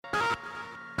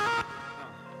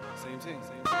Same thing.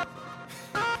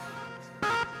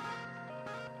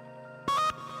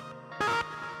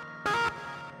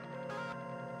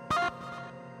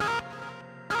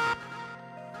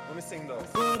 Let me sing those.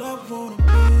 What I wanna be.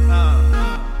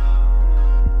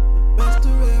 Best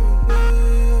of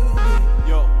everywhere.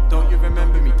 Yo, don't you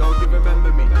remember me? Don't you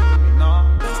remember me?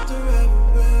 Nah. Best of everywhere.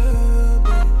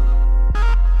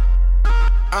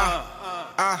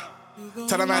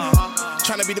 Tell a man,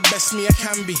 tryna be the best me I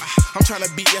can be. I'm tryna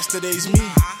beat yesterday's me.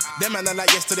 Them man are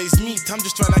like yesterday's meat. I'm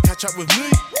just tryna catch up with me.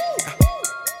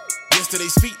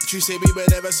 Yesterday's feet, true say we were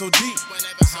never so deep.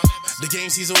 The game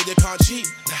sees all you can't cheat,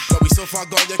 but we so far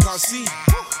gone you can't see.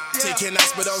 Taking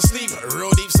naps but don't sleep,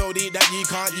 real deep, so deep that you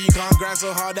can't grind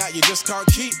so hard that you just can't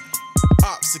keep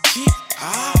up. So keep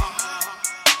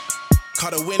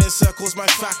Cause the winning circle's my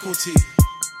faculty.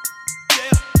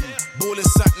 Ball and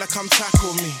sack like come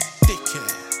tackle me,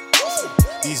 dickhead.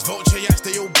 These vulture yaks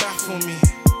they all baffle me,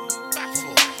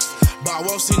 but I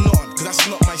won't say none, cause that's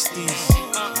not my steez.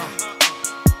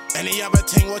 Any other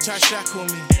thing will try shackle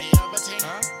me.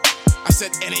 I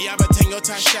said any other thing will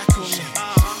try shackle me.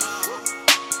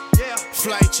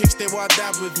 Fly chicks they want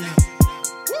dab with me.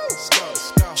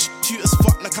 Cute as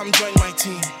fuck, now come join my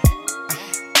team.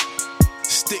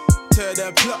 Stick to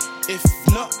the plot, if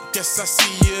not, guess I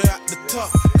see you at the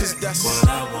top. Cause that's what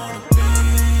I wanna be.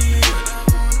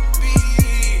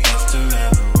 Best of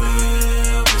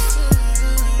everywhere.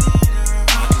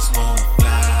 I just wanna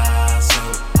fly so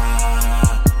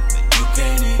high that you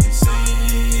can't even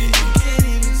see.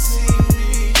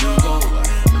 You gon'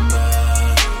 remember.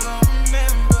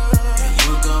 And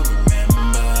you gon'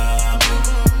 remember.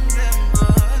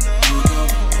 You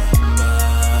gon' remember.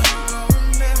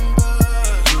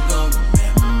 You gon'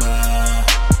 remember.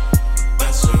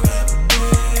 Best of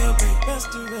everywhere.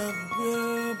 Best of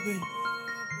everywhere.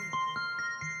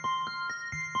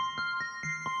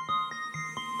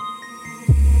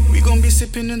 We gon' be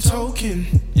sipping and toking.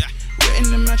 We're in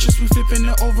the mattress, we flipping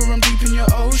it over, I'm deep in your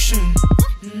ocean.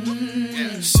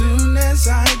 Soon as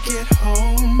I get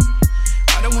home,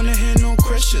 I don't wanna hear no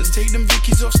questions. Take them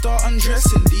Vickies off, start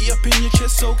undressing. The up in your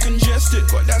chest so congested.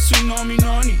 Got that tsunami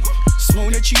nani.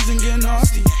 Smoke the cheese and get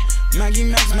nasty. Maggie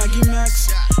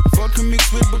Max. Vodka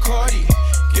mixed with Bacardi.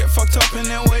 Get fucked up and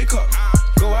then wake up.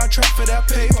 Go out trap for that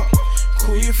paper.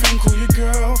 Call your friend, call your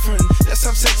girlfriend. Let's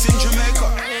have sex in Jamaica.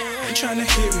 Ain't tryna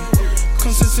hear it.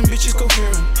 Constant bitches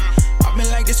coherent. I've been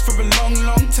like this for a long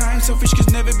time. Selfish kids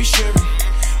never be sharing.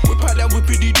 Whip out that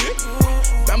whippity dick.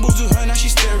 Bamboozle her, now she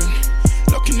staring.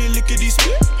 Locking the lickety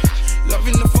spit.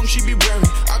 Loving the funk she be wearing.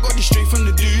 I got this straight from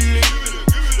the dealer.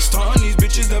 Starting these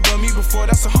bitches that burn me before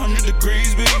that's 100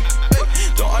 degrees, babe.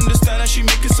 Don't understand how she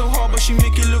make it so hard, but she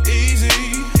make it look easy.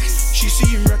 She see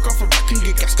you wreck off a rack and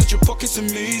get gas, cause your pockets are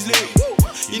measly.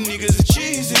 You niggas are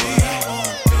cheesy.